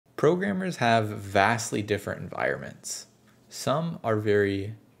Programmers have vastly different environments. Some are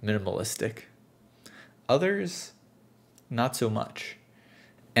very minimalistic, others not so much.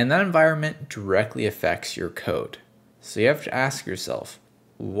 And that environment directly affects your code. So you have to ask yourself,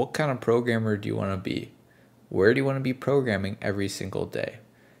 what kind of programmer do you want to be? Where do you want to be programming every single day?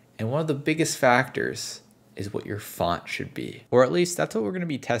 And one of the biggest factors is what your font should be. Or at least that's what we're going to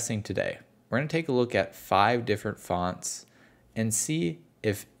be testing today. We're going to take a look at 5 different fonts and see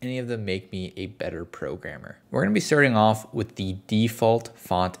if any of them make me a better programmer. We're going to be starting off with the default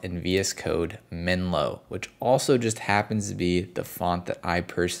font in VS Code, Menlo, which also just happens to be the font that I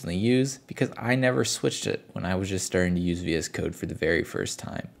personally use because I never switched it when I was just starting to use VS Code for the very first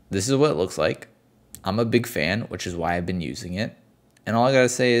time. This is what it looks like. I'm a big fan, which is why I've been using it. And all I gotta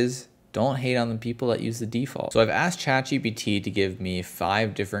say is, don't hate on the people that use the default. So I've asked ChatGPT to give me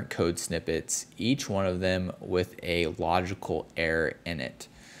 5 different code snippets, each one of them with a logical error in it.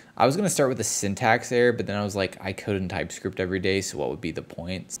 I was gonna start with a syntax error, but then I was like, I code in TypeScript every day, so what would be the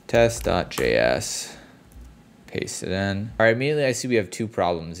point? Test.js, paste it in. All right, immediately I see we have 2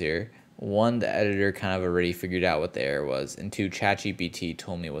 problems here. 1, the editor kind of already figured out what the error was, and 2, ChatGPT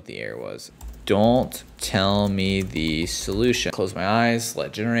told me what the error was. Don't tell me the solution. Close my eyes,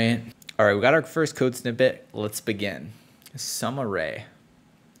 let generate. All right, we got our first code snippet. Let's begin. Some array.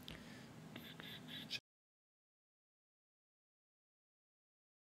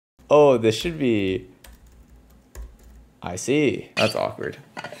 Oh, this should be, I see. That's awkward.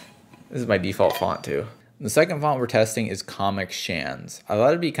 This is my default font too. The second font we're testing is Comic Shanns. I thought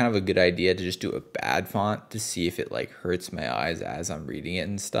it'd be kind of a good idea to just do a bad font to see if it like hurts my eyes as I'm reading it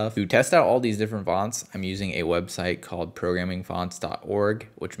and stuff. To test out all these different fonts, I'm using a website called programmingfonts.org,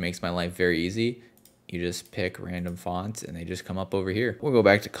 which makes my life very easy. You just pick random fonts and they just come up over here. We'll go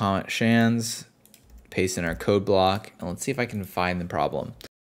back to Comic Shanns, paste in our code block, and let's see if I can find the problem.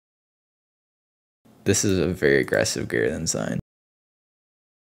 This is a very aggressive greater than sign.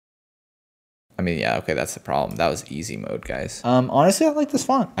 I mean, yeah, okay, that's the problem. That was easy mode, guys. Honestly, I like this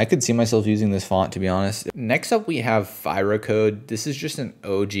font. I could see myself using this font, to be honest. Next up, we have Fira Code. This is just an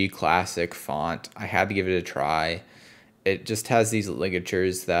OG classic font. I had to give it a try. It just has these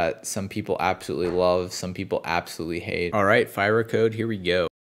ligatures that some people absolutely love, some people absolutely hate. All right, Fira Code, here we go.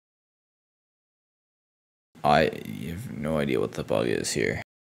 I have no idea what the bug is here.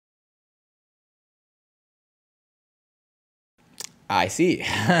 I see.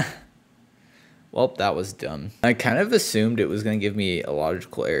 Well, that was dumb. I kind of assumed it was going to give me a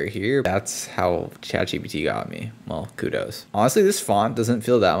logical error here. That's how ChatGPT got me. Well, kudos. Honestly, this font doesn't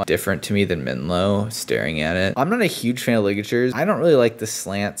feel that much different to me than Menlo staring at it. I'm not a huge fan of ligatures. I don't really like the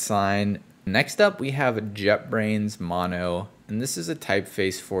slant sign. Next up, we have JetBrains Mono. And this is a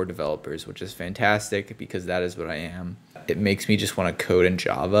typeface for developers, which is fantastic because that is what I am. It makes me just want to code in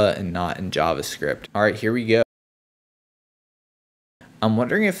Java and not in JavaScript. All right, here we go. I'm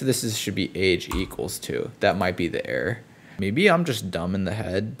wondering if this should be age equals to. That might be the error. Maybe I'm just dumb in the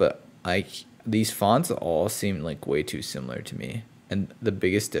head, but like these fonts all seem like way too similar to me. And the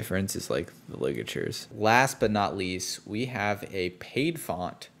biggest difference is like the ligatures. Last but not least, we have a paid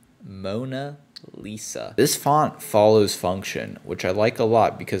font, MonoLisa. This font follows function, which I like a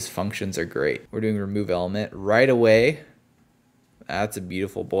lot because functions are great. We're doing remove element right away. That's a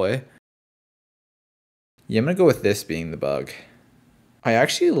beautiful boy. Yeah, I'm gonna go with this being the bug. I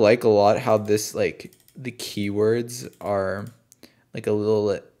actually like a lot how this, like, the keywords are, like, a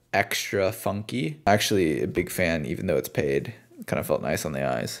little extra funky. Actually, a big fan, even though it's paid. It kind of felt nice on the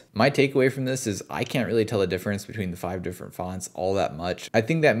eyes. My takeaway from this is I can't really tell the difference between the 5 different fonts all that much. I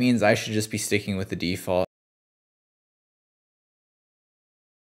think that means I should just be sticking with the default.